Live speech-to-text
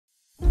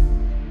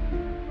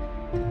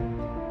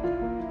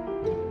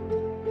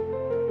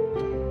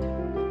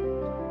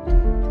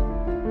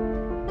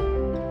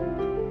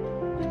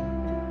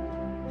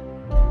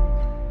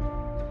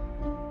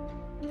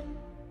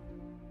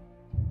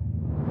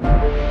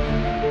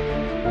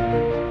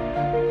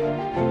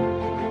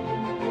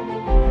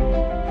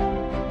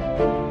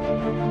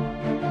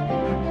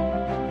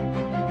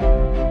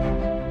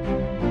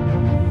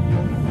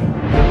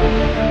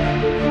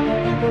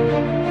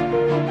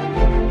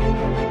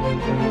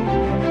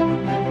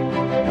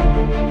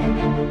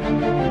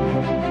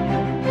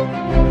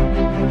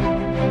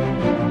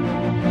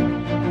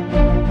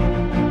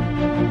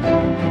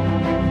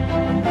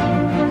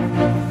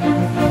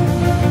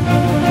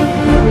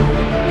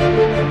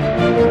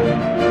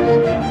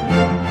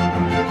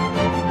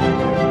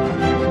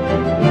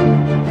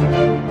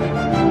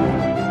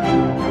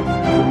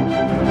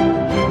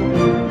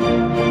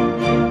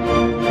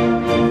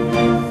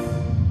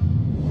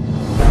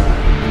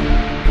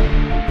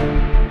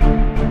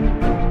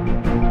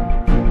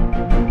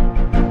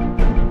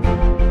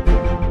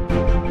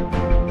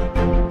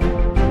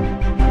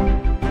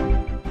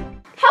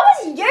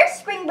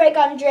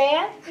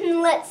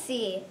Let's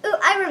see. Ooh,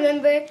 I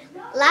remember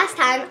last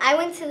time I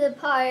went to the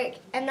park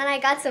and then I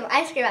got some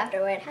ice cream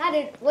afterward.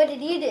 What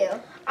did you do?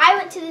 I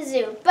went to the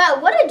zoo,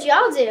 but what did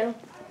y'all do?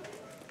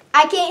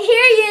 I can't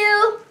hear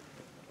you.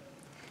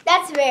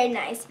 That's very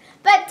nice.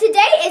 But today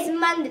is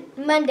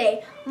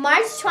Monday,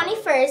 March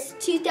 21st,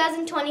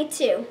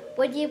 2022.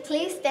 Would you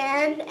please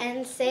stand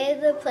and say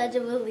the Pledge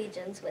of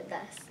Allegiance with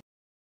us?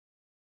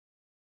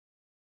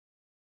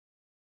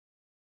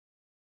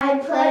 I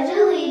pledge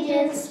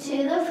allegiance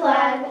to the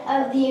flag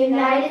of the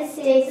United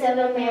States of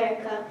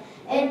America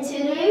and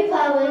to the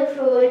republic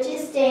for which it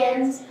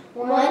stands,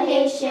 one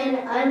nation,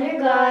 under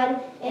God,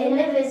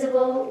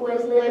 indivisible,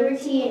 with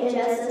liberty and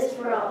justice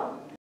for all.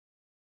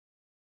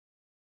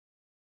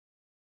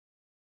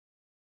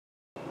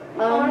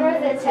 Honor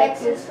the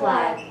Texas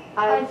flag.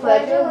 I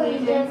pledge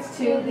allegiance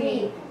to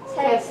thee,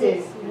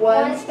 Texas,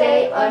 one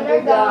state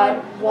under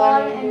God,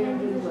 one and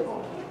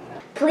indivisible.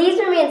 Please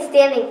remain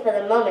standing for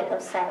the moment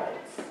of silence.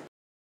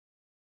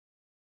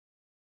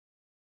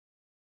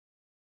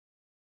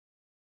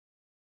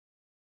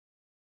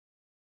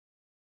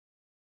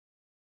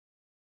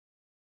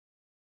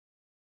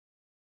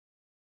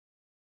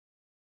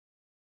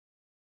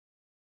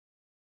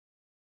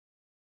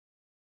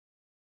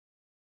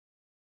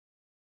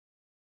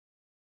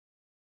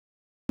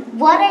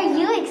 What are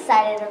you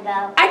excited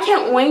about? I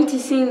can't wait to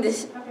sing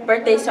this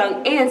birthday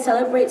song and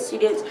celebrate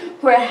students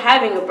who are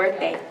having a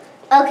birthday.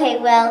 Okay,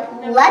 well,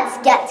 let's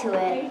get to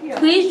it.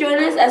 Please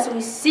join us as we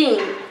sing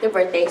the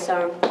birthday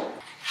song.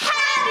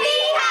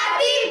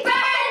 Happy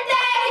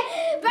birthday,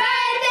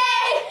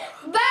 birthday,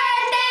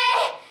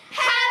 birthday.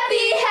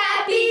 Happy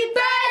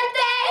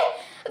birthday,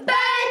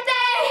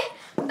 birthday,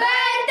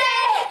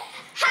 birthday.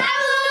 Have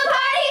a little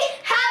party,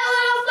 have a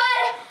little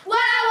fun.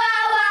 Wow,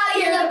 wow, wow,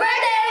 you're the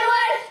birthday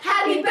one.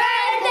 Happy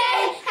birthday,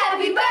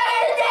 happy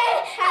birthday,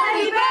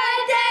 happy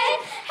birthday,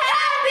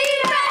 happy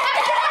birthday.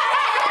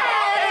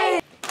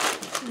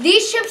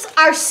 These chips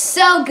are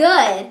so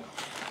good.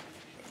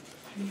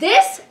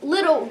 This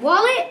little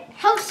wallet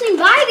helps me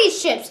buy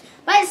these chips,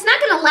 but it's not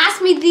going to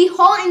last me the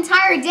whole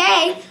entire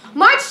day.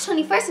 March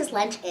 21st's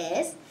lunch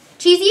is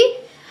cheesy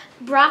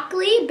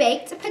broccoli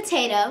baked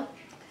potato,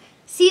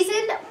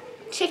 seasoned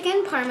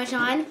chicken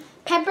parmesan,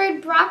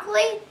 peppered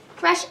broccoli,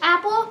 fresh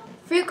apple,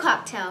 fruit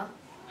cocktail.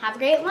 Have a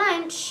great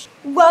lunch.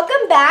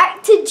 Welcome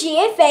back to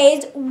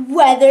GFA's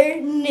weather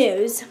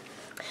news.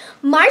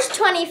 March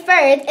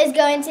 23rd is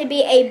going to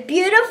be a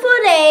beautiful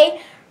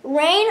day,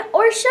 rain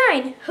or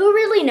shine, who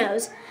really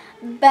knows?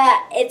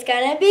 But it's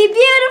gonna be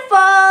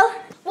beautiful.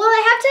 Well,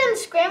 I have to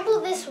unscramble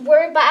this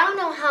word, but I don't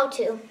know how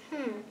to.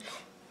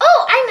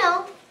 Oh, I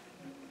know.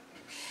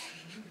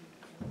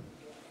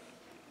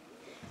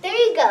 There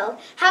you go.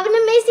 Have an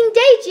amazing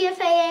day,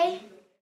 GFAA.